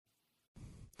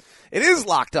It is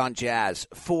Locked On Jazz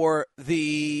for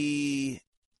the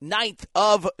 9th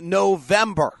of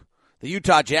November. The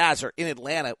Utah Jazz are in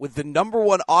Atlanta with the number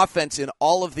one offense in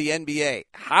all of the NBA.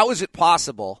 How is it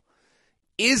possible?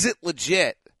 Is it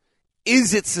legit?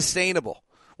 Is it sustainable?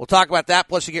 We'll talk about that,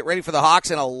 plus you get ready for the Hawks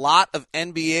and a lot of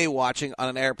NBA watching on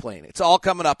an airplane. It's all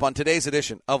coming up on today's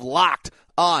edition of Locked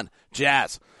On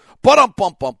Jazz.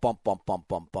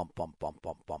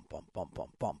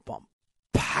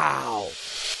 Pow.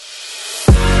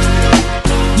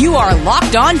 You are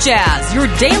Locked On Jazz, your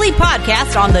daily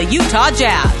podcast on the Utah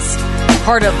Jazz.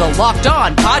 Part of the Locked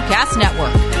On Podcast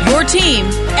Network, your team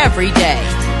every day.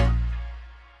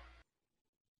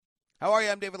 How are you?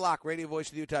 I'm David Locke, radio voice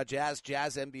of the Utah Jazz,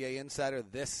 Jazz NBA insider.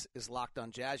 This is Locked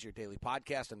On Jazz, your daily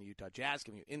podcast on the Utah Jazz,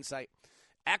 giving you insight,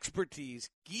 expertise,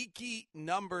 geeky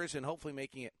numbers, and hopefully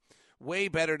making it way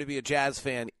better to be a Jazz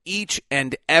fan each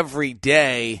and every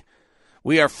day.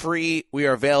 We are free. We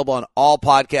are available on all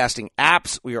podcasting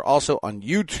apps. We are also on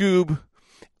YouTube,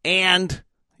 and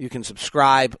you can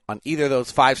subscribe on either of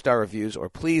those 5-star reviews, or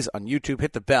please on YouTube,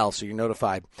 hit the bell so you're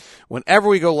notified whenever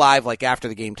we go live, like after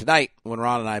the game tonight when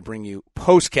Ron and I bring you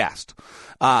postcast.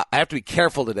 I have to be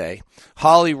careful today.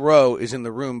 Holly Rowe is in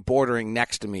the room bordering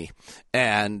next to me,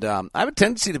 and I have a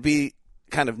tendency to be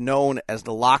kind of known as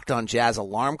the Locked On Jazz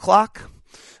alarm clock.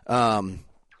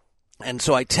 And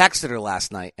so I texted her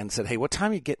last night and said, hey, what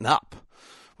time are you getting up?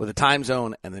 With the time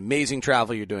zone and the amazing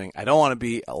travel you're doing, I don't want to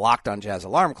be a Locked On Jazz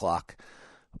alarm clock.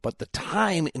 But the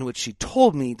time in which she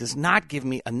told me does not give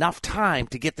me enough time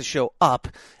to get the show up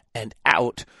and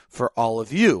out for all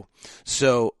of you.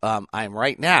 So I'm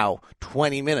right now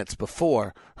 20 minutes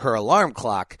before her alarm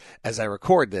clock as I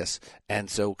record this, and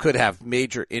so could have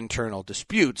major internal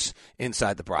disputes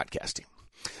inside the broadcasting.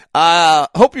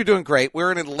 Hope you're doing great.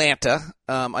 We're in Atlanta.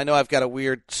 I know I've got a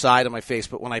weird side of my face,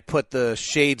 but when I put the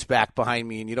shades back behind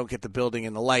me and you don't get the building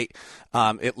in the light,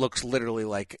 it looks literally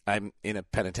like I'm in a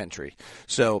penitentiary.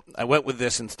 So I went with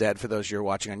this instead for those of you who are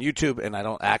watching on YouTube, and I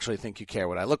don't actually think you care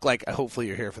what I look like. Hopefully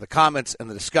you're here for the comments and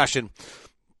the discussion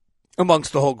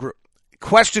amongst the whole group.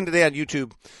 Question today on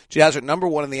YouTube, Jazz are number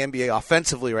one in the NBA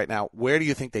offensively right now. Where do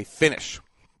you think they finish?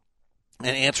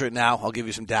 And answer it now. I'll give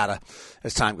you some data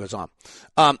as time goes on.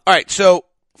 All right, so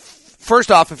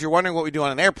first off, if you're wondering what we do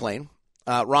on an airplane,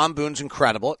 Ron Boone's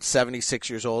incredible. At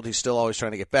 76 years old, he's still always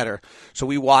trying to get better. So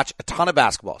we watch a ton of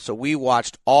basketball. So we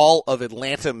watched all of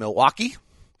Atlanta-Milwaukee.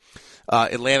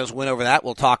 Atlanta's win over that.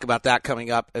 We'll talk about that coming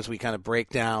up as we kind of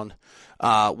break down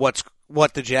what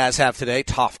the Jazz have today.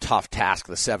 Tough task,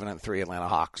 the 7-3 Atlanta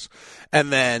Hawks.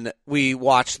 And then we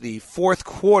watched the fourth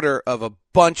quarter of a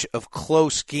bunch of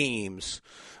close games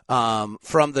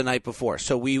from the night before.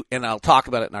 So and I'll talk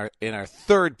about it in our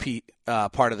third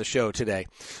part of the show today.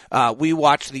 We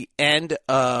watched the end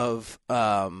of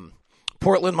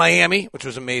Portland, Miami, which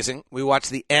was amazing. We watched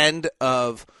the end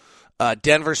of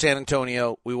Denver, San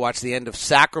Antonio. We watched the end of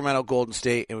Sacramento, Golden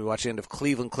State, and we watched the end of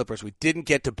Cleveland Clippers. We didn't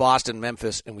get to Boston,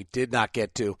 Memphis, and we did not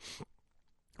get to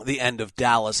the end of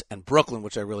Dallas and Brooklyn,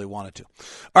 which I really wanted to.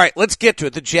 All right, let's get to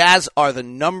it. The Jazz are the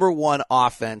number one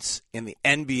offense in the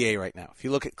NBA right now. If you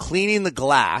look at cleaning the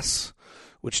glass,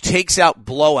 which takes out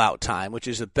blowout time, which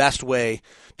is the best way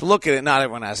to look at it, not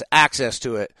everyone has access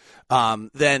to it,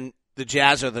 then the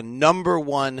Jazz are the number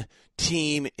one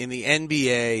team in the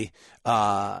NBA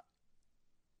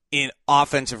in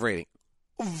offensive rating,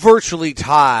 virtually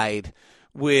tied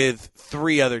with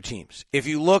three other teams. If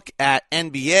you look at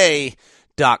NBA.com,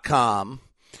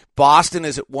 Boston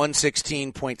is at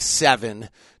 116.7,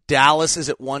 Dallas is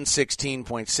at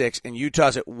 116.6, and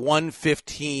Utah's at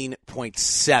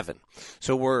 115.7.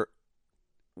 So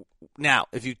now,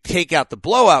 if you take out the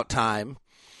blowout time,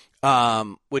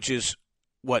 which is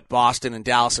what Boston and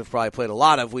Dallas have probably played a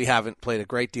lot of, we haven't played a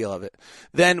great deal of it,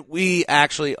 then we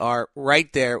actually are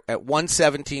right there at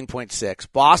 117.6.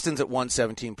 Boston's at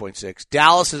 117.6.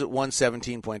 Dallas is at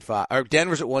 117.5. Or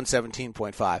Denver's at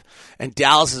 117.5. And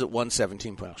Dallas is at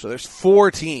 117.0. So there's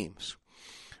four teams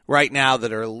right now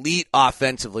that are elite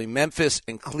offensively. Memphis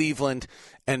and Cleveland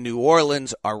and New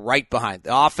Orleans are right behind.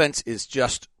 The offense is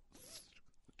just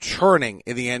churning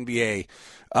in the NBA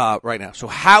right now. So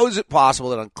how is it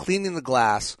possible that on cleaning the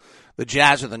glass, the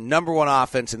Jazz are the number one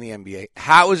offense in the NBA?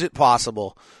 How is it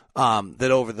possible that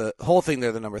over the whole thing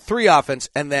they're the number three offense?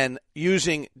 And then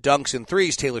using dunks and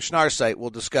threes, Taylor Schnarr's site, we'll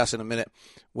discuss in a minute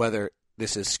whether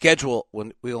this is schedule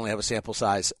when we only have a sample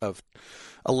size of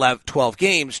 12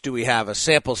 games. Do we have a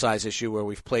sample size issue where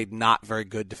we've played not very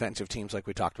good defensive teams like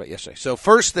we talked about yesterday? So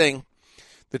first thing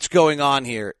that's going on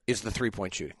here is the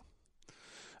three-point shooting.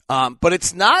 But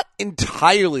it's not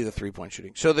entirely the three-point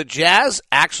shooting. So the Jazz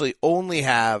actually only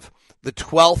have the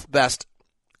 12th best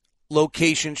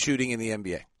location shooting in the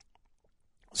NBA.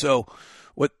 So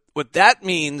what that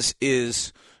means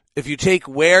is if you take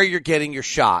where you're getting your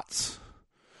shots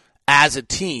as a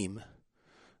team,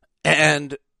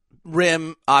 and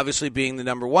rim obviously being the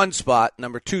number one spot,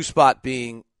 number two spot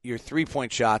being your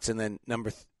 3-point shots, and then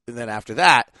after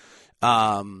that,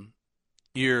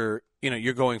 you're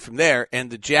going from there. And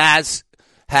the Jazz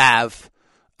have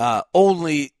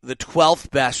only the 12th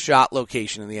best shot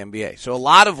location in the NBA. So a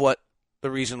lot of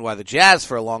the reason why the Jazz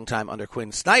for a long time under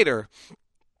Quinn Snyder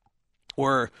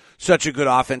were such a good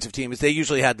offensive team is they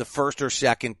usually had the first or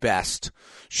second best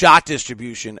shot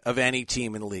distribution of any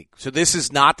team in the league. So this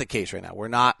is not the case right now. We're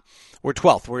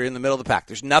 12th. We're in the middle of the pack.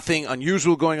 There's nothing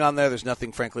unusual going on there. There's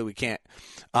nothing, frankly, we can't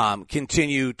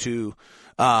continue to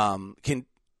replicate.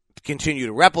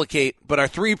 But our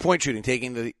 3-point shooting,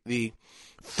 taking the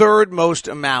third most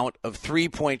amount of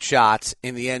 3-point shots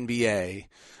in the NBA,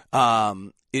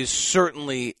 is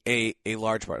certainly a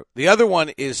large part. The other one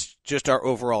is just our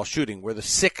overall shooting. We're the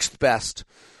 6th best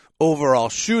overall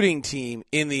shooting team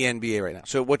in the NBA right now.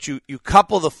 So what you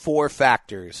couple the 4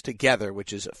 factors together,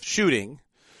 which is shooting,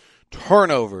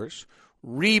 turnovers,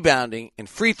 rebounding, and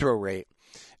free throw rate,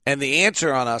 and the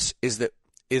answer on us is that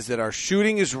our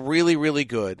shooting is really, really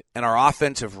good, and our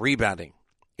offensive rebounding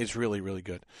is really, really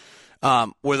good.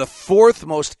 We're the 4th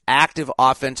most active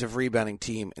offensive rebounding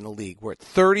team in the league. We're at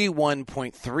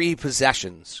 31.3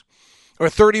 possessions, or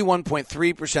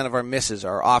 31.3% of our misses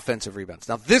are offensive rebounds.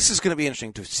 Now, this is going to be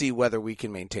interesting to see whether we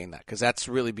can maintain that, because that's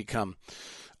really become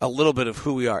a little bit of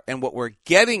who we are. And what we're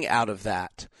getting out of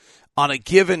that on a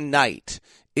given night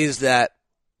is that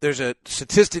there's a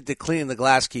statistic that Cleaning the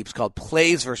Glass keeps called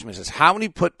plays versus misses. How many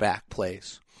putback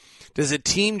plays does a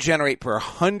team generate per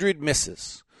 100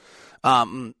 misses?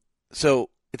 So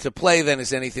it's a play then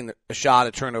is anything, a shot,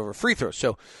 a turnover, free throws.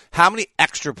 So how many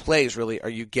extra plays really are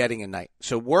you getting a night?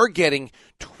 So we're getting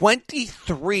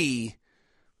 23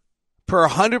 per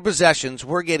 100 possessions.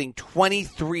 We're getting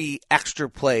 23 extra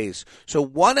plays. So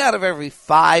 1 out of every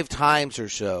 5 times or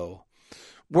so,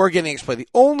 we're getting extra play. The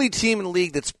only team in the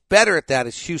league that's better at that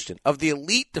is Houston. Of the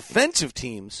elite defensive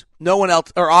teams, no one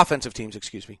else, or offensive teams,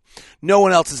 no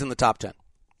one else is in the top 10.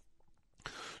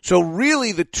 So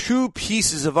really the 2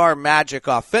 pieces of our magic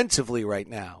offensively right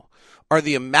now are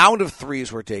the amount of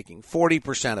threes we're taking,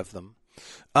 40% of them,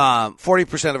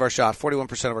 40% of our shots,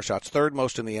 41% of our shots, 3rd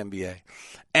most in the NBA,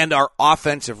 and our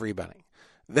offensive rebounding.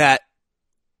 That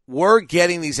we're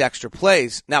getting these extra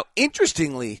plays. Now,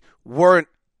 interestingly,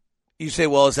 you say,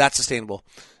 well, is that sustainable?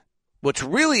 What's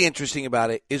really interesting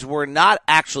about it is we're not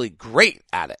actually great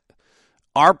at it.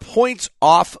 Our points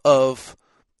off of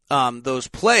those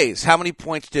plays, how many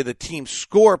points did the team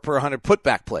score per 100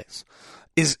 putback plays,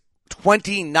 is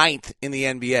 29th in the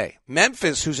NBA.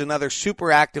 Memphis, who's another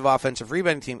super active offensive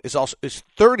rebounding team, is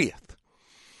 30th.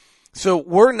 So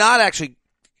we're not actually,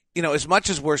 as much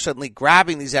as we're suddenly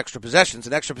grabbing these extra possessions,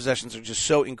 and extra possessions are just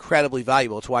so incredibly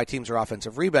valuable. It's why teams are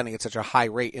offensive rebounding at such a high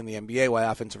rate in the NBA, why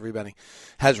offensive rebounding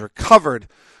has recovered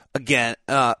again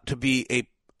to be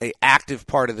a active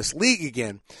part of this league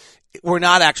again. We're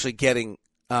not actually getting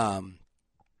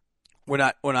we're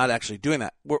not actually doing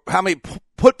that. How many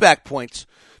putback points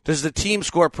does the team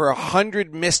score per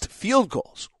 100 missed field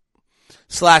goals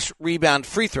 / rebound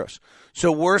free throws?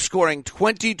 So we're scoring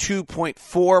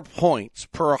 22.4 points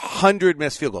per 100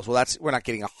 missed field goals. Well, we're not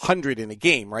getting 100 in a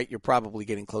game, right? You're probably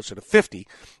getting closer to 50.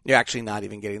 You're actually not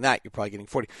even getting that. You're probably getting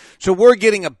 40. So we're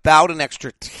getting about an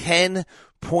extra 10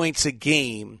 points a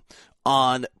game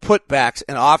on putbacks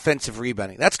and offensive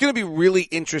rebounding. That's going to be really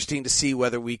interesting to see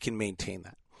whether we can maintain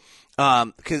that.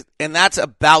 And that's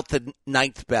about the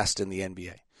 9th best in the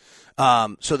NBA.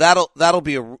 So that'll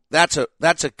be that's a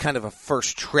kind of a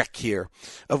first trick here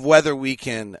of whether we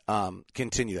can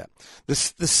continue that. The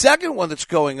second one that's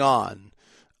going on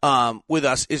with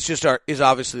us is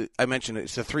obviously, I mentioned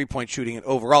it's the 3-point shooting and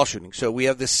overall shooting. So we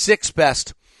have the 6th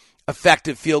best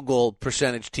effective field goal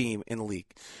percentage team in the league.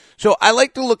 So I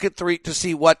like to look at 3 to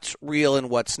see what's real and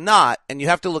what's not, and you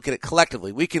have to look at it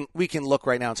collectively. We can look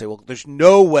right now and say, well, there's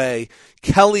no way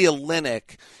Kelly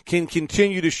Olynyk can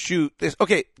continue to shoot this.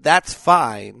 Okay, that's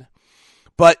fine,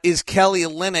 but is Kelly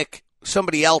Olynyk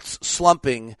somebody else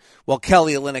slumping while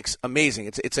Kelly Olynyk's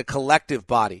amazing? It's a collective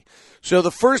body. So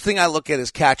the first thing I look at is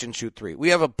catch and shoot 3. We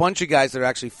have a bunch of guys that are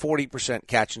actually 40%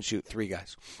 catch and shoot 3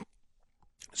 guys.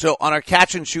 So on our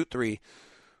catch and shoot 3,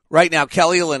 right now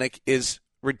Kelly Olynyk is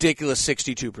ridiculous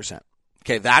 62%.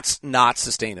 Okay, that's not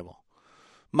sustainable.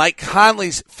 Mike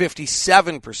Conley's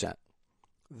 57%.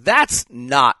 That's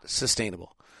not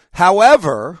sustainable.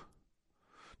 However,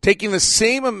 taking the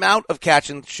same amount of catch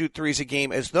and shoot threes a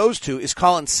game as those two is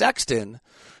Colin Sexton,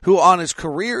 who on his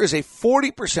career is a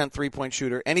 40% three-point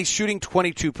shooter, and he's shooting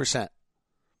 22%.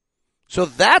 So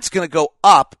that's going to go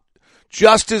up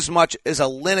just as much as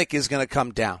Olynyk is going to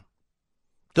come down.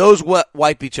 Those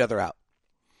wipe each other out.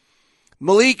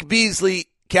 Malik Beasley,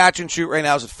 catch and shoot right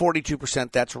now is at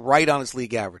 42%. That's right on his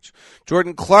league average.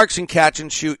 Jordan Clarkson, catch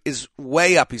and shoot is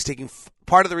way up. He's taking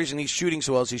part of the reason he's shooting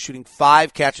so well is he's shooting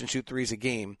 5 catch and shoot threes a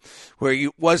game, where he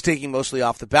was taking mostly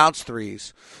off the bounce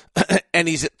threes, and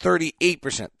he's at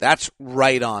 38%. That's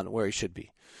right on where he should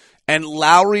be. And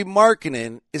Lauri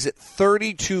Markkanen is at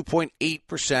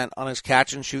 32.8% on his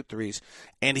catch and shoot threes,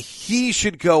 and he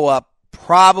should go up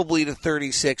probably to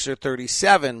 36 or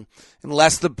 37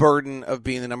 unless the burden of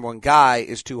being the number one guy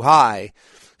is too high.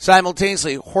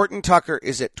 Simultaneously, Horton Tucker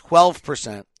is at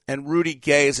 12% and Rudy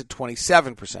Gay is at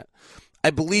 27%. I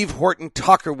believe Horton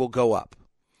Tucker will go up.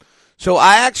 So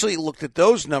I actually looked at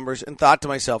those numbers and thought to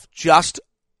myself, just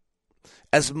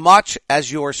as much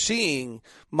as you're seeing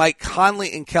Mike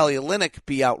Conley and Kelly Olynyk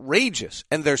be outrageous,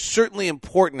 and they're certainly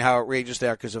important how outrageous they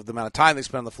are because of the amount of time they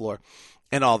spend on the floor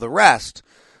and all the rest,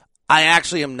 I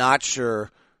actually am not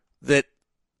sure that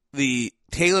the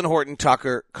Talen Horton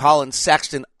Tucker, Colin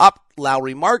Sexton up,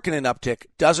 Lauri Markkanen uptick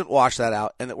doesn't wash that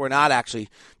out, and that we're not actually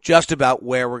just about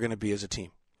where we're going to be as a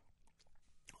team.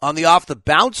 On the off the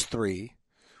bounce three,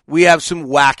 we have some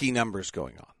wacky numbers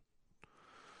going on.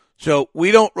 So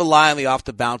we don't rely on the off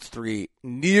the bounce three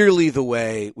nearly the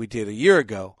way we did a year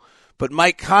ago. But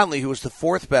Mike Conley, who was the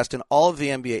 4th best in all of the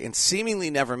NBA and seemingly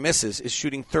never misses, is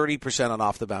shooting 30% on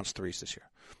off the bounce threes this year.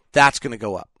 That's going to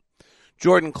go up.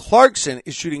 Jordan Clarkson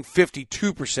is shooting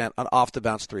 52% on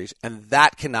off-the-bounce threes, and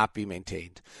that cannot be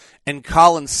maintained. And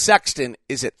Colin Sexton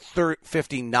is at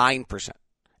 59%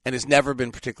 and has never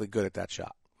been particularly good at that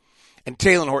shot. And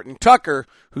Talen Horton Tucker,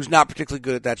 who's not particularly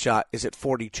good at that shot, is at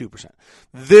 42%.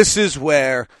 This is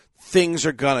where things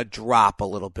are going to drop a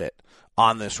little bit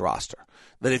on this roster.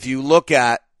 That if you look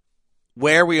at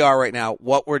where we are right now,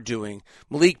 what we're doing,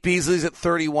 Malik Beasley's at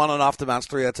 31 on off-the-bounce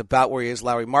three. That's about where he is.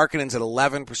 Lauri Markkanen's at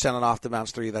 11% on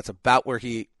off-the-bounce three. That's about where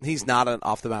he's not an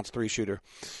off-the-bounce three shooter.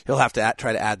 He'll have to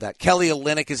try to add that. Kelly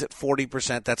Olynyk is at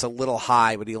 40%. That's a little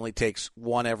high, but he only takes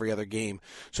one every other game.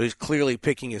 So he's clearly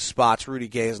picking his spots. Rudy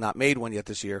Gay has not made one yet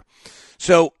this year.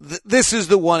 So this is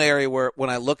the one area where when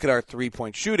I look at our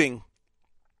three-point shooting,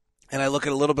 and I look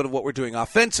at a little bit of what we're doing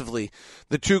offensively,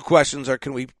 the two questions are,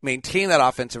 can we maintain that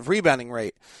offensive rebounding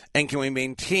rate? And can we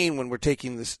maintain, when we're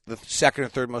taking the second or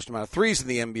third most amount of threes in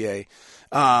the NBA,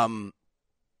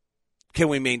 can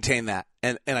we maintain that?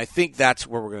 And I think that's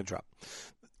where we're going to drop.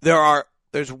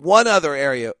 There's one other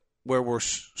area where we're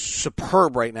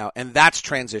superb right now, and that's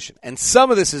transition. And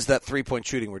some of this is that three-point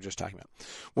shooting we're just talking about.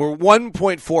 We're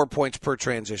 1.4 points per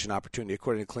transition opportunity,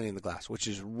 according to Cleaning the Glass, which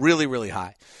is really, really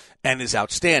high and is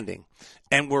outstanding.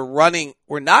 And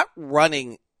we're not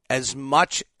running as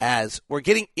much as we're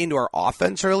getting into our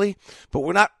offense early, but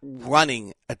we're not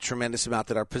running a tremendous amount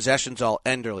that our possessions all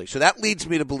end early. So that leads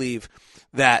me to believe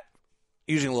that,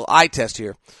 using a little eye test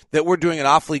here, that we're doing an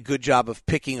awfully good job of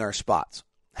picking our spots.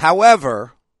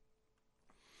 However,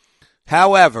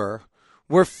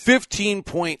 we're 15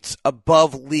 points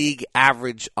above league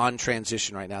average on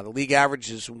transition right now. The league average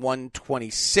is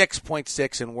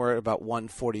 126.6, and we're at about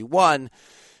 141.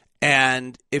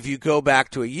 And if you go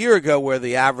back to a year ago where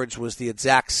the average was the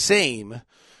exact same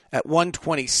at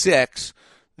 126,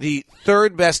 the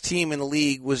third best team in the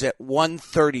league was at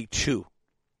 132.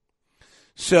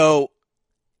 So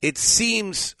it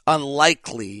seems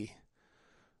unlikely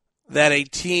that a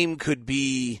team could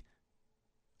be.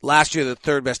 Last year, the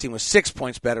third best team was 6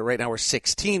 points better. Right now, we're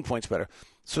 16 points better.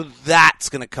 So that's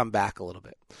going to come back a little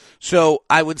bit. So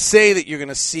I would say that you're going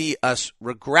to see us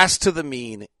regress to the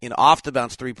mean in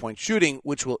off-the-bounce three-point shooting,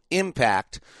 which will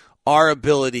impact our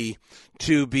ability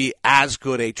to be as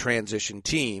good a transition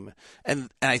team. And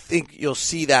I think you'll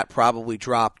see that probably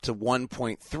drop to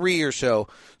 1.3 or so.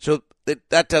 So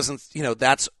that doesn't,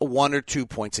 that's 1 or 2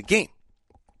 points a game.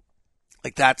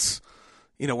 Like that's...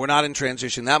 we're not in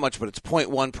transition that much, but it's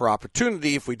 0.1 per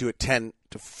opportunity. If we do it 10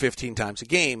 to 15 times a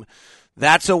game,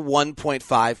 that's a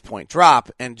 1.5 point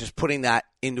drop. And just putting that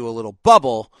into a little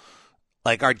bubble,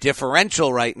 like our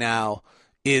differential right now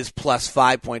is plus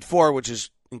 5.4, which is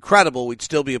incredible. We'd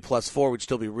still be a plus 4. We'd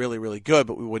still be really, really good,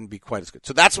 but we wouldn't be quite as good.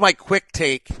 So that's my quick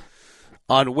take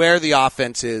on where the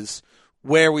offense is,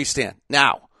 where we stand.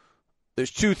 Now, there's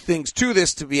two things to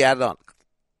this to be added on.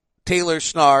 Taylor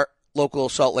Snar, local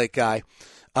Salt Lake guy,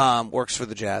 works for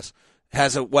the Jazz,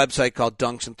 has a website called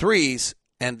Dunks and Threes,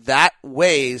 And that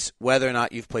weighs whether or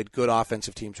not you've played good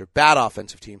offensive teams or bad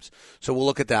offensive teams. So we'll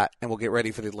look at that, and we'll get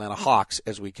ready for the Atlanta Hawks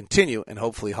as we continue. And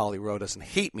hopefully Holly Rowe doesn't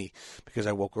hate me because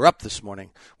I woke her up this morning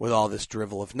with all this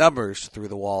drivel of numbers through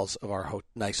the walls of our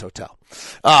nice hotel.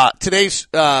 Today's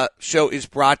show is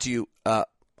brought to you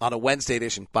on a Wednesday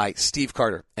edition by Steve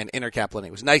Carter and Intercap Lending.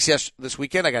 It was nice this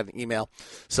weekend. I got an email,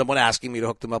 someone asking me to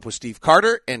hook them up with Steve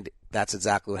Carter, and that's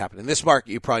exactly what happened. In this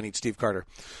market, you probably need Steve Carter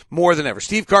more than ever.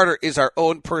 Steve Carter is our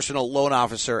own personal loan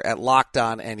officer at Locked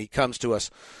On, and he comes to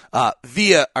us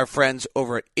via our friends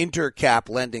over at Intercap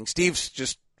Lending. Steve's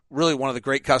just really one of the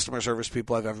great customer service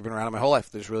people I've ever been around in my whole life.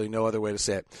 There's really no other way to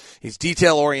say it. He's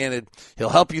detail-oriented. He'll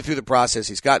help you through the process.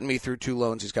 He's gotten me through 2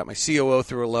 loans. He's got my COO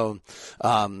through a loan.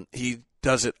 He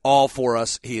does it all for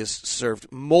us. He has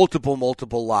served multiple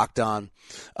Locked On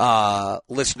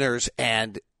listeners,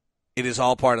 and it is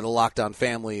all part of the Locked On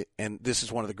family, and this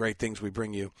is one of the great things we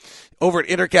bring you. Over at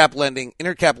Intercap Lending,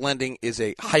 Intercap Lending is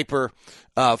a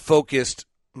hyper-focused,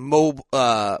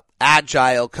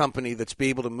 agile company that's been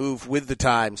able to move with the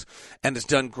times and has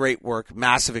done great work,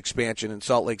 massive expansion in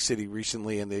Salt Lake City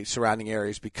recently and the surrounding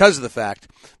areas because of the fact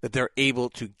that they're able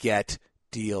to get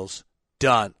deals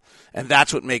done. And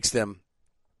that's what makes them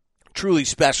truly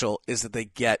special, is that they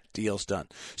get deals done.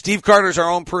 Steve Carter is our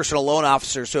own personal loan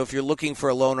officer, so if you're looking for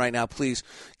a loan right now, please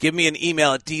give me an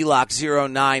email at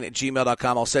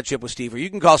dlock09@gmail.com. I'll set you up with Steve, or you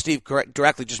can call Steve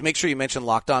directly. Just make sure you mention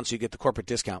Locked On so you get the corporate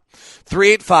discount.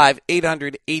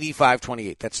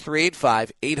 385-800-8528. That's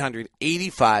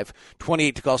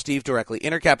 385-800-8528 to call Steve directly.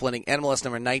 Intercap Lending, NMLS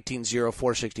number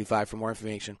 190465 for more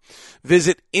information.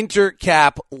 Visit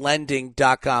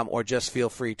intercaplending.com, or just feel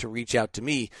free to reach out to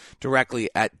me directly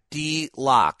at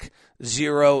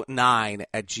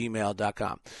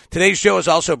dlock09@gmail.com. Today's show is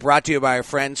also brought to you by our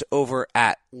friends over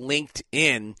at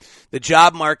LinkedIn. The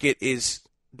job market is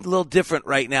a little different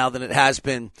right now than it has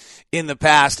been in the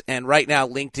past, and right now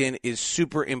LinkedIn is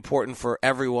super important for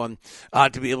everyone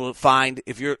to be able to find.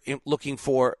 If you're looking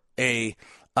for a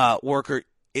worker,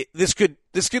 this could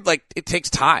it takes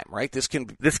time, right? This can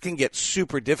get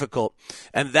super difficult,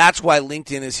 and that's why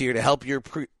LinkedIn is here to help your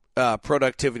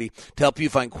productivity, to help you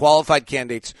find qualified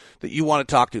candidates that you want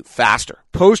to talk to faster.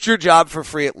 Post your job for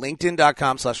free at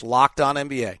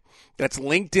linkedin.com/LockedOnNBA. That's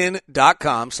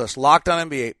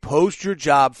linkedin.com/LockedOnNBA. Post your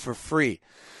job for free.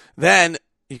 Then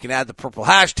you can add the purple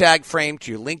hashtag frame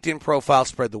to your LinkedIn profile,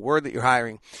 spread the word that you're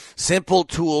hiring. Simple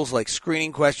tools like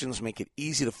screening questions make it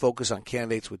easy to focus on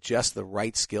candidates with just the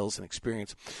right skills and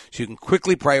experience, so you can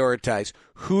quickly prioritize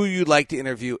who you'd like to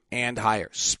interview and hire.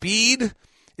 Speed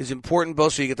is important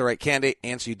both so you get the right candidate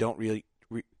and so you don't really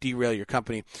derail your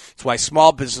company. It's why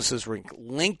small businesses rank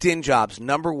LinkedIn jobs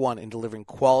 #1 in delivering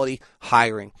quality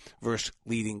hiring versus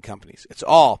leading companies. It's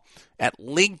all at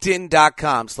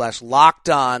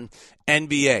linkedin.com/LockedOnNBA.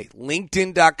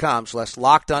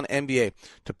 LinkedIn.com/LockedOnNBA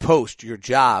to post your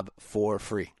job for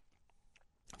free.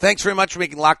 Thanks very much for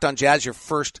making Locked On Jazz your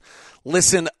first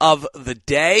listen of the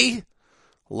day.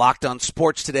 Locked On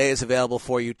Sports Today is available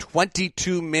for you.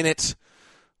 22 minutes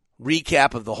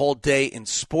recap of the whole day in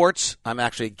sports. I'm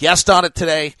actually a guest on it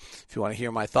today, if you want to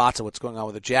hear my thoughts on what's going on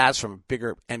with the Jazz from a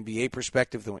bigger NBA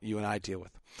perspective than what you and I deal with.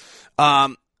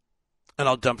 And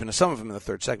I'll dump into some of them in the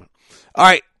third segment. All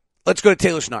right, let's go to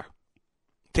Taylor Schnarr.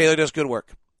 Taylor does good work.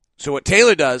 So what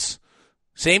Taylor does,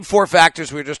 same 4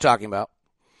 factors we were just talking about,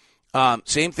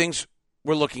 same things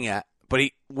we're looking at, but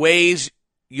he weighs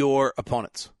your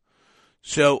opponents.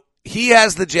 So he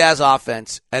has the Jazz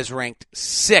offense as ranked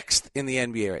 6th in the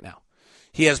NBA right now.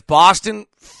 He has Boston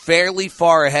fairly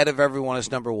far ahead of everyone as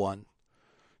 #1.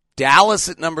 Dallas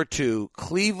at #2,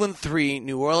 Cleveland 3,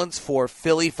 New Orleans 4,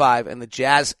 Philly 5, and the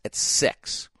Jazz at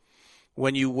 6.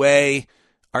 When you weigh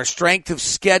our strength of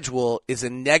schedule is a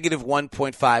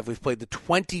 -1.5. We've played the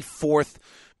 24th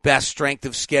best strength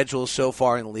of schedule so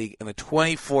far in the league and the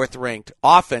 24th ranked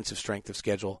offensive strength of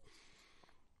schedule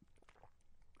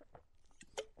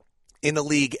in the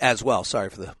league as well. Sorry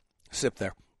for the sip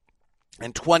there.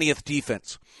 And 20th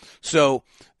defense. So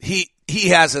he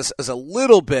has us as a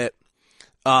little bit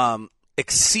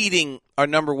exceeding our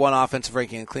 #1 offensive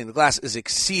ranking in cleaning the glass, is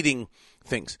exceeding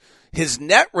things. His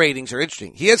net ratings are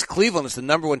interesting. He has Cleveland as the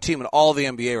 #1 team in all the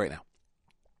NBA right now,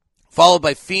 followed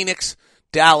by Phoenix,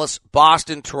 Dallas,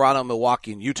 Boston, Toronto,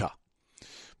 Milwaukee, and Utah.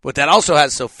 But that also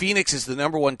has, so Phoenix is the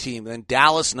 #1 team, then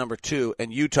Dallas #2,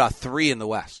 and Utah 3 in the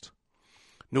West.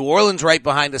 New Orleans right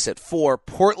behind us at 4,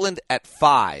 Portland at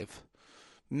 5,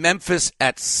 Memphis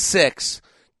at 6,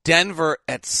 Denver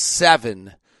at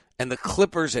 7, and the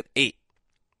Clippers at 8.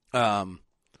 I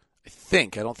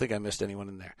think. I don't think I missed anyone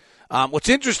in there. What's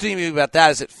interesting to me about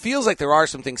that is it feels like there are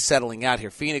some things settling out here.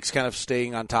 Phoenix kind of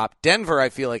staying on top. Denver, I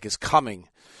feel like, is coming.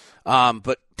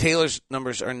 But Taylor's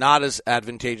numbers are not as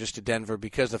advantageous to Denver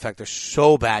because of the fact they're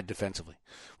so bad defensively,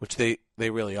 which they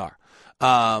really are.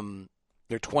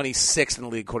 They're 26th in the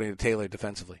league, according to Taylor,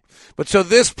 defensively. But so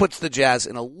this puts the Jazz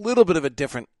in a little bit of a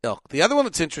different ilk. The other one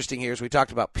that's interesting here is we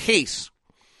talked about pace.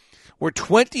 We're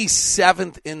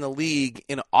 27th in the league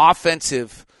in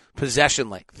offensive possession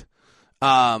length.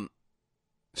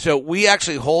 So we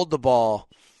actually hold the ball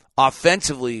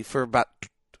offensively for about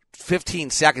 15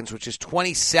 seconds, which is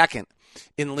 22nd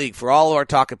in the league. For all of our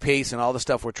talk of pace and all the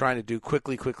stuff we're trying to do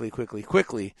quickly.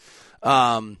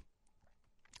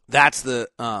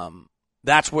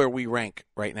 That's where we rank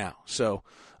right now. So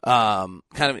kind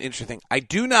of interesting. I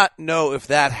do not know if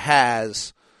that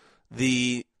has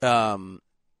the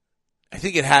I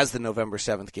think it has the November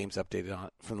 7th games updated on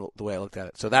it from the way I looked at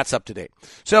it. So that's up to date.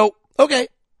 So, okay.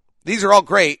 These are all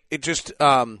great. It just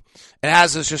it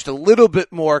has us just a little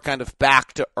bit more kind of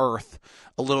back to earth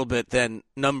a little bit than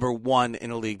number 1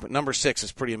 in a league. But number 6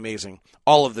 is pretty amazing.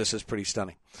 All of this is pretty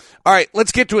stunning. All right,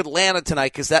 let's get to Atlanta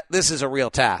tonight because this is a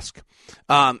real task.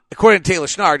 According to Taylor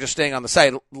Schnarr, just staying on the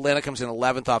site, Atlanta comes in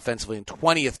 11th offensively and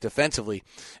 20th defensively.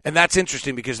 And that's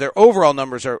interesting because their overall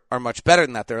numbers are much better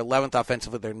than that. They're 11th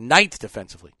offensively, they're 9th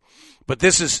defensively. But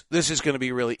this is going to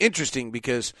be really interesting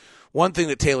because one thing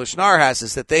that Taylor Schnarr has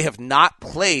is that they have not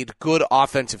played good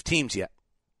offensive teams yet.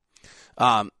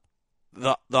 The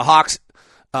Hawks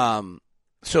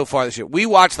so far this year. We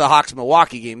watched the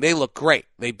Hawks-Milwaukee game. They look great.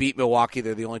 They beat Milwaukee.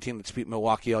 They're the only team that's beat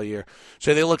Milwaukee all year.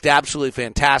 So they looked absolutely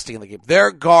fantastic in the game.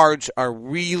 Their guards are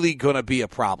really going to be a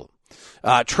problem.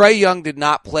 Trae Young did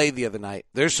not play the other night.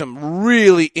 There's some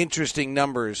really interesting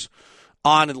numbers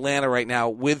on Atlanta right now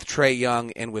with Trae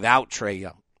Young and without Trae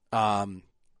Young.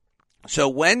 So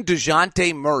when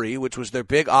DeJounte Murray, which was their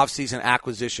big offseason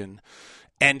acquisition,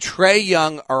 and Trae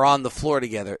Young are on the floor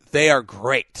together, they are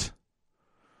great.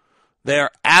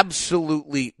 They're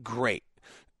absolutely great.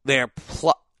 Their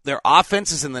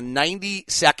offense is in the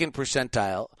 92nd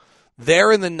percentile.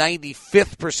 They're in the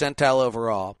 95th percentile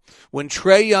overall. When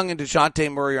Trae Young and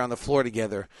DeJounte Murray are on the floor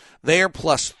together, they are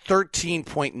plus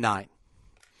 13.9.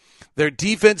 Their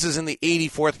defense is in the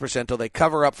 84th percentile. They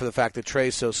cover up for the fact that Trae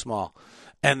is so small,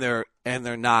 and they're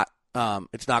not.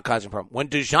 It's not causing a problem. When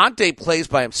DeJounte plays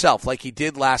by himself, like he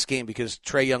did last game because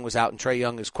Trae Young was out and Trae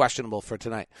Young is questionable for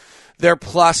tonight, they're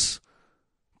plus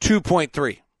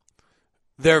 2.3.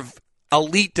 They're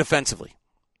elite defensively.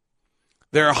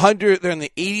 They're in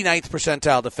the 89th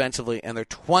percentile defensively, and they're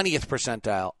 20th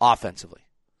percentile offensively.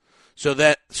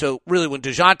 So really, when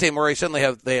DeJounte Murray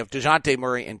they have DeJounte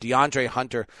Murray and DeAndre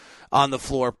Hunter on the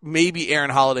floor. Maybe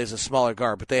Aaron Holiday is a smaller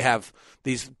guard, but they have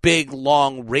these big,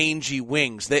 long, rangy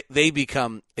wings. They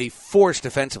become a force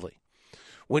defensively.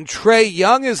 When Trae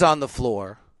Young is on the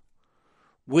floor,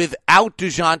 without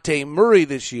DeJounte Murray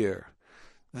this year,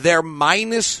 they're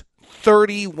minus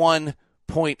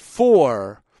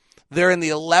 31.4. They're in the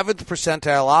 11th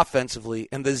percentile offensively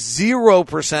and the 0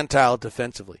 percentile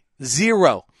defensively.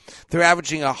 0. They're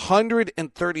averaging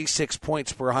 136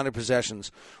 points per 100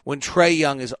 possessions when Trae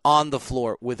Young is on the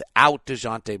floor without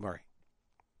DeJounte Murray.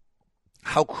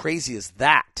 How crazy is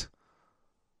that?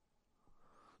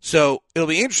 So it'll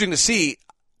be interesting to see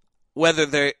whether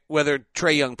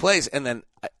Trae Young plays, and then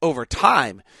over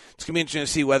time, it's going to be interesting to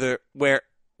see where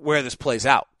this plays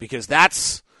out, because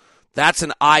that's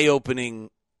an eye-opening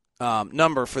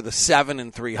number for the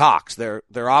 7-3 Hawks.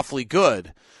 They're awfully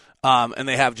good. And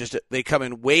they come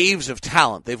in waves of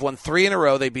talent. They've won 3 in a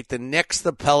row. They beat the Knicks,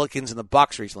 the Pelicans, and the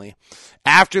Bucks recently,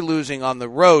 after losing on the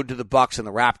road to the Bucks and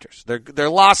the Raptors. Their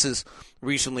losses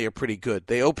recently are pretty good.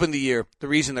 They opened the year. The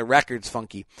reason their record's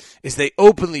funky is they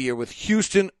opened the year with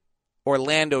Houston,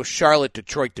 Orlando, Charlotte,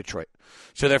 Detroit.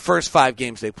 So their first 5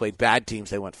 games they played bad teams.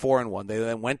 They went 4-1. They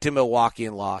then went to Milwaukee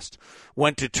and lost.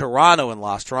 Went to Toronto and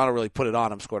lost. Toronto really put it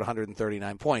on them, scored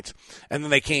 139 points. And then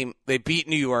they beat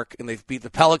New York, and they beat the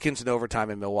Pelicans in overtime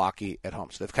in Milwaukee at home.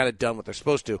 So they've kind of done what they're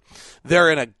supposed to.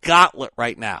 They're in a gauntlet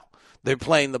right now. They're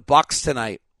playing the Bucks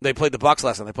tonight. They played the Bucks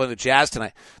last night. They're playing the Jazz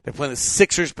tonight. They're playing the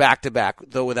Sixers back-to-back,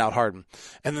 though without Harden.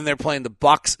 And then they're playing the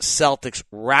Bucks, Celtics,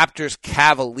 Raptors,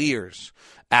 Cavaliers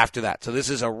after that. So this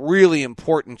is a really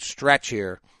important stretch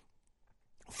here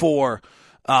for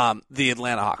the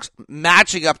Atlanta Hawks.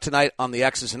 Matching up tonight on the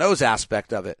X's and O's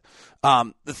aspect of it,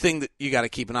 the thing that you got to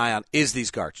keep an eye on is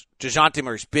these guards. DeJounte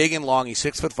Murray's big and long. He's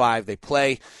 6'5". They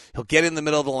play. He'll get in the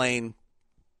middle of the lane.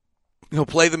 He'll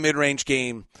play the mid-range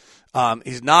game.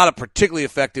 He's not a particularly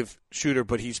effective shooter,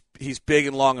 but he's big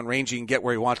and long and rangy and get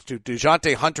where he wants to.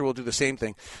 DeJounte Hunter will do the same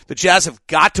thing. The Jazz have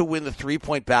got to win the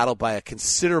three-point battle by a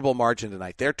considerable margin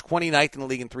tonight. They're 29th in the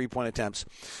league in three-point attempts.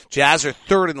 Jazz are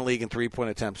third in the league in three-point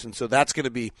attempts, and so that's going to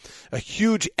be a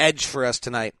huge edge for us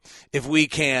tonight if we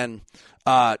can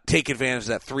take advantage of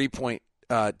that three-point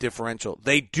differential.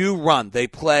 They do run. They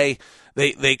play.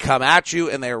 They come at you,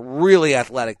 and they're really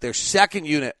athletic. Their second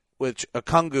unit, which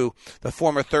Okongwu, the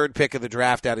former third pick of the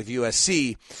draft out of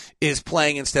USC, is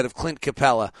playing instead of Clint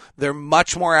Capella. They're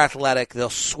much more athletic.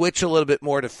 They'll switch a little bit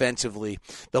more defensively.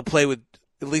 They'll play with,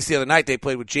 at least the other night, they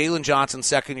played with Jalen Johnson,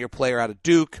 second-year player out of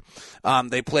Duke.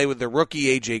 They play with their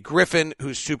rookie, A.J. Griffin,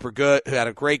 who's super good, who had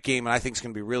a great game, and I think is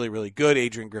going to be really, really good.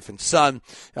 Adrian Griffin's son.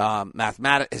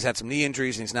 Has had some knee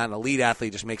injuries, and he's not an elite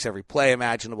athlete, just makes every play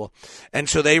imaginable. And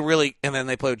so they really, and then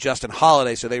they play with Justin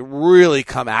Holiday, so they really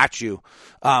come at you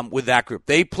with that group.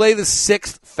 They play the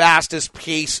sixth fastest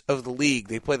pace of the league.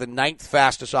 They play the ninth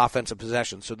fastest offensive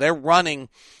possession. So they're running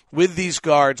with these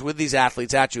guards, with these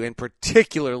athletes at you, and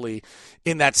particularly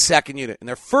in that second unit. In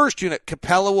their first unit,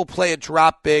 Capella will play a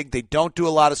drop big. They don't do a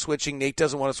lot of switching. Nate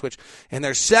doesn't want to switch. In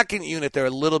their second unit, they're a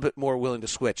little bit more willing to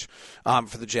switch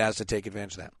for the Jazz to take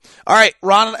advantage of that. All right,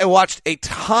 Ron and I watched a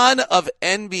ton of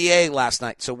NBA last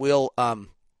night, so I'm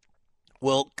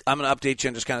going to update you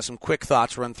on just kind of some quick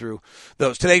thoughts, run through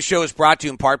those. Today's show is brought to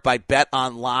you in part by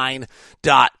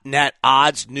BetOnline.net.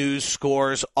 Odds, news,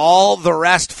 scores, all the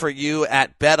rest for you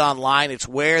at BetOnline. It's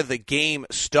where the game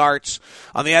starts.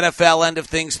 On the NFL end of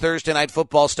things, Thursday Night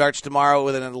Football starts tomorrow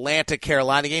with an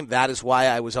Atlanta-Carolina game. That is why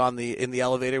I was in the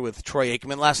elevator with Troy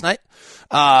Aikman last night,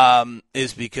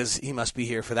 is because he must be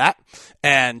here for that.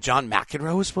 And John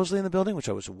McEnroe was supposedly in the building, which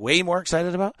I was way more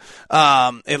excited about.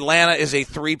 Atlanta is a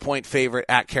 3-point favorite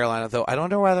at Carolina, though I don't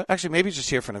know whether, actually maybe just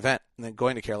here for an event and then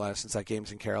going to Carolina since that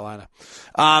game's in Carolina.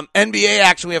 NBA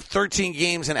action, we have 13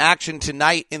 games in action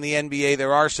tonight in the NBA.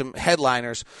 There are some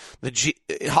headliners. The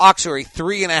Hawks are a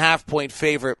 3.5-point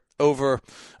favorite over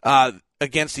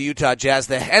against the Utah Jazz.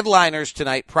 The headliners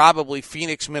tonight, probably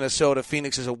Phoenix, Minnesota.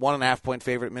 Phoenix is a 1.5-point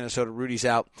favorite. Minnesota, Rudy's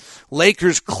out.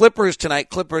 Lakers, Clippers tonight.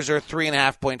 Clippers are a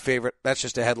 3.5-point favorite. That's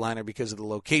just a headliner because of the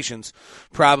locations,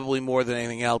 probably more than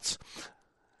anything else.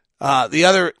 The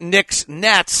other, Knicks,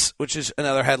 Nets, which is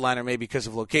another headliner maybe because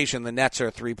of location. The Nets are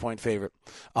a 3-point favorite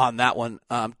on that one.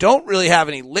 Don't really have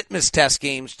any litmus test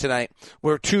games tonight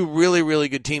where two really, really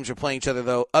good teams are playing each other,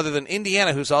 though, other than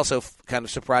Indiana, who's also kind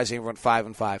of surprising everyone,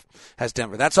 5-5, has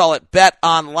Denver. That's all at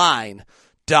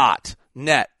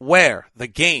betonline.net, where the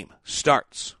game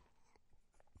starts.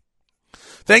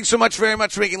 Thanks so much, very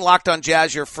much, for making Locked On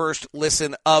Jazz your first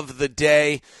listen of the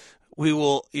day.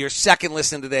 Your second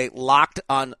listen today, Locked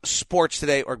On Sports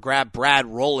Today, or grab Brad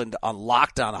Rowland on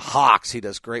Locked On Hawks. He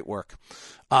does great work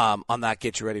on that.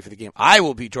 Get you ready for the game. I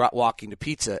will be walking to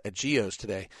pizza at Gio's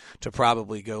today to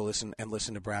probably go listen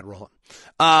to Brad Rowland.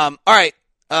 All right.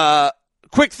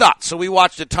 Quick thoughts. So we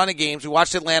watched a ton of games. We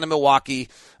watched Atlanta, Milwaukee.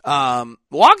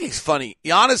 Milwaukee's funny.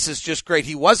 Giannis is just great.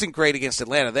 He wasn't great against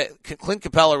Atlanta. Clint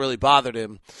Capella really bothered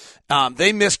him.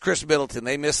 They missed Chris Middleton.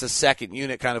 They missed the second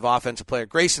unit kind of offensive player.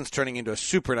 Grayson's turning into a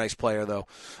super nice player, though,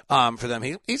 for them.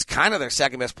 He's kind of their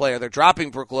second best player. They're dropping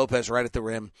Brook Lopez right at the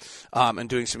rim and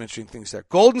doing some interesting things there.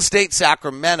 Golden State,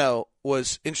 Sacramento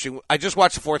was interesting. I just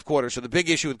watched the fourth quarter, so the big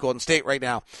issue with Golden State right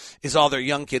now is all their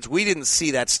young kids. We didn't see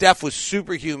that. Steph was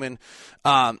superhuman.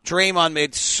 Draymond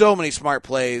made so many smart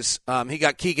plays. He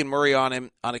got Keegan Murray on him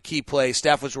on a key play.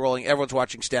 Steph was rolling. Everyone's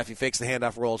watching Steph. He fakes the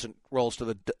handoff, rolls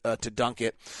to dunk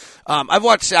it. I've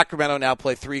watched Sacramento now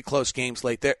play 3 close games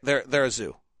late. They're a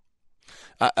zoo.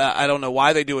 I don't know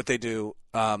why they do what they do.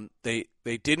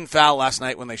 They didn't foul last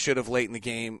night when they should have late in the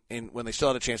game, and when they still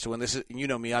had a chance to win. This is, you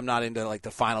know me, I'm not into like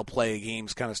the final play of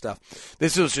games kind of stuff.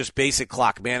 This was just basic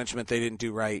clock management they didn't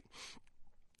do right.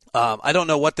 I don't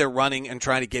know what they're running and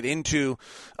trying to get into.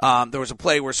 There was a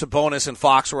play where Sabonis and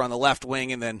Fox were on the left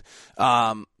wing, and then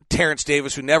Terrence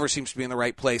Davis, who never seems to be in the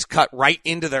right place, cut right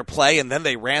into their play, and then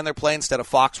they ran their play instead of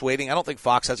Fox waiting. I don't think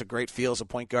Fox has a great feel as a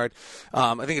point guard.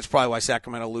 I think it's probably why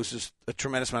Sacramento loses a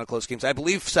tremendous amount of close games. I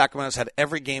believe Sacramento's had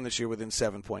every game this year within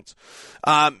 7 points.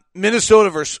 Miami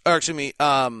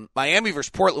versus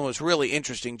Portland was really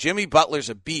interesting. Jimmy Butler's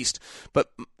a beast,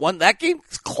 but when that game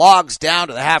clogs down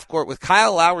to the half court with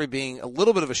Kyle Lowry being a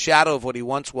little bit of a shadow of what he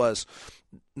once was,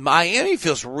 Miami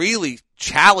feels really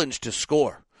challenged to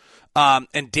score.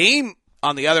 And Dame,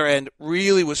 on the other end,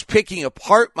 really was picking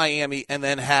apart Miami, and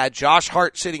then had Josh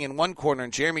Hart sitting in one corner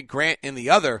and Jeremy Grant in the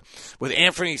other with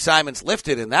Anthony Simons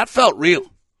lifted, and that felt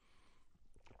real.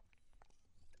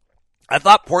 I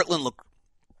thought Portland looked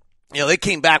they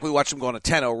came back. We watched them go on a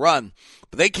 10-0 run,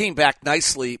 but they came back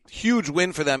nicely. Huge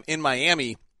win for them in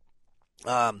Miami.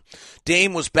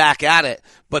 Dame was back at it,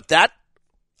 but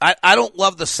I don't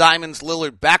love the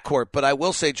Simons-Lillard backcourt, but I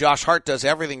will say Josh Hart does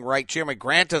everything right. Jeremy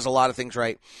Grant does a lot of things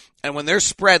right. And when they're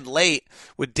spread late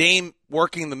with Dame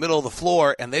working in the middle of the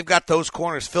floor and they've got those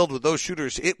corners filled with those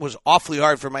shooters, it was awfully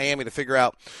hard for Miami to figure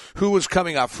out who was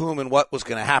coming off whom and what was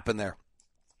going to happen there.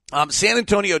 San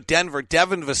Antonio, Denver,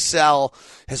 Devin Vassell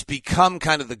has become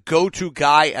kind of the go-to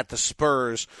guy at the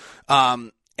Spurs.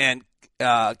 And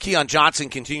Keon Johnson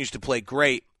continues to play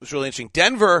great. It was really interesting.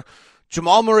 Denver,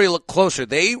 Jamal Murray looked closer.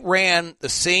 They ran the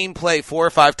same play 4 or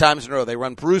 5 times in a row. They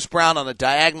run Bruce Brown on a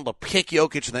diagonal to pick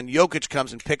Jokic, and then Jokic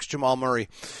comes and picks Jamal Murray.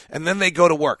 And then they go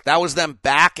to work. That was them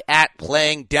back at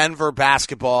playing Denver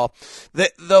basketball.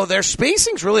 Though their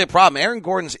spacing's really a problem. Aaron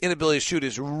Gordon's inability to shoot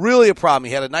is really a problem.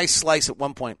 He had a nice slice at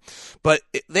one point. But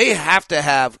they have to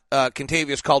have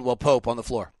Kentavious Caldwell-Pope on the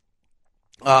floor.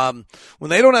 When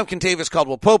they don't have Kentavious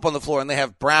Caldwell-Pope on the floor and they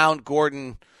have Brown,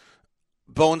 Gordon,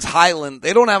 Bones Highland,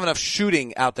 they don't have enough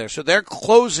shooting out there. So they're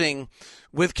closing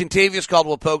with Kentavious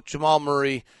Caldwell-Pope, Jamal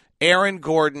Murray, Aaron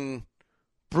Gordon,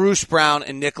 Bruce Brown,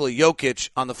 and Nikola Jokic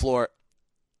on the floor.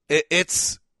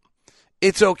 It's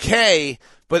okay,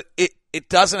 but it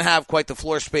doesn't have quite the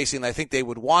floor spacing that I think they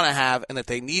would want to have and that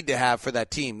they need to have for that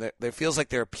team. There feels like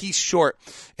they're a piece short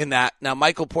in that. Now,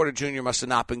 Michael Porter Jr. must have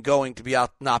not been going to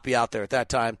not be out there at that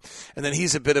time, and then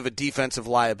he's a bit of a defensive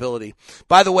liability.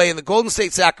 By the way, in the Golden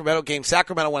State-Sacramento game,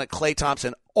 Sacramento went at Klay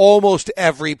Thompson almost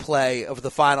every play of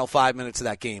the final 5 minutes of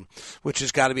that game, which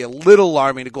has got to be a little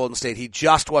alarming to Golden State. He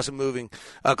just wasn't moving.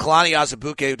 Kalani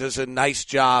Azubuike does a nice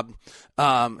job.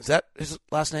 Is that his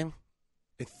last name?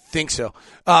 Think so.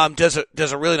 Does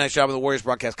a really nice job of the Warriors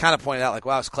broadcast. Kind of pointed out like,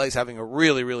 wow, Clay's having a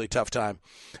really, really tough time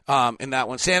in that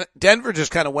one. Denver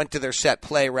just kind of went to their set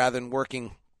play rather than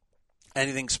working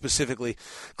anything specifically.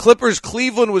 Clippers,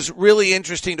 Cleveland was really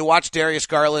interesting to watch. Darius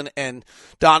Garland and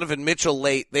Donovan Mitchell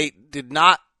late. It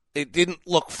didn't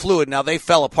look fluid. Now they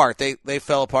fell apart. They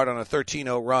fell apart on a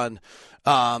 13-0 run.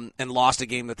 And lost a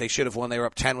game that they should have won. They were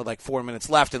up 10 with like 4 minutes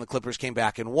left, and the Clippers came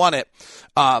back and won it.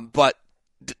 But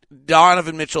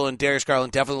Donovan Mitchell and Darius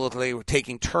Garland definitely looked like they were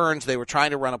taking turns. They were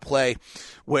trying to run a play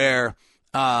where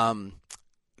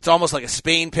it's almost like a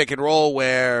Spain pick and roll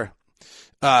where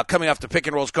coming off the pick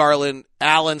and rolls, Garland,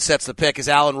 Allen sets the pick as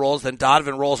Allen rolls, then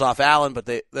Donovan rolls off Allen, but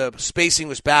the spacing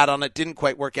was bad on it, didn't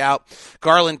quite work out.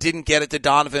 Garland didn't get it to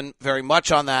Donovan very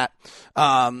much on that,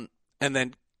 and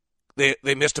then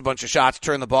they missed a bunch of shots,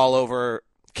 turned the ball over.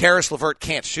 Karis LeVert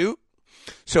can't shoot.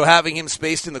 So having him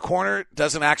spaced in the corner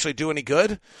doesn't actually do any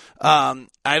good. They're going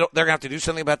to have to do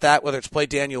something about that, whether it's play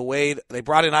Daniel Wade. They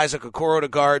brought in Isaac Okoro to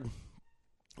guard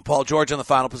Paul George on the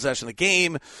final possession of the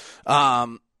game.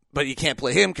 But you can't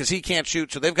play him because he can't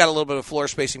shoot. So they've got a little bit of a floor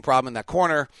spacing problem in that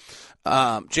corner.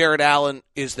 Jared Allen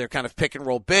is their kind of pick and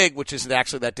roll big, which isn't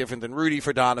actually that different than Rudy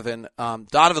for Donovan.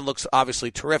 Donovan looks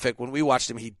obviously terrific. When we watched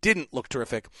him, he didn't look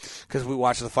terrific because we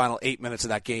watched the final 8 minutes of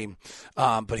that game.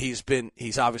 But he's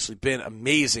obviously been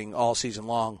amazing all season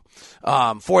long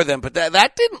for them. But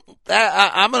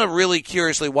I'm going to really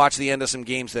curiously watch the end of some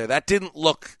games there. That didn't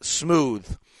look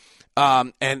smooth.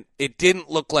 And it didn't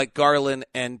look like Garland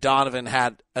and Donovan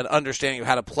had an understanding of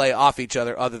how to play off each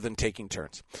other other than taking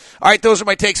turns. All right, those are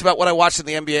my takes about what I watched in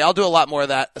the NBA. I'll do a lot more of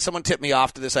that. Someone tipped me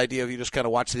off to this idea of you just kind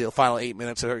of watch the final 8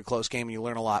 minutes of a very close game and you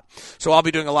learn a lot. So I'll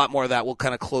be doing a lot more of that. We'll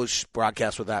kind of close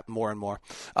broadcast with that more and more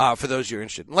for those who are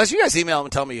interested. Unless you guys email them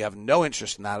and tell me you have no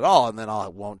interest in that at all, and then I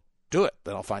won't do it.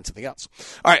 Then I'll find something else.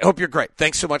 All right, hope you're great.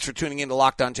 Thanks so much for tuning in to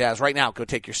Locked On Jazz. Right now, go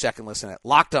take your second listen at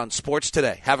Locked On Sports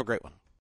Today. Have a great one.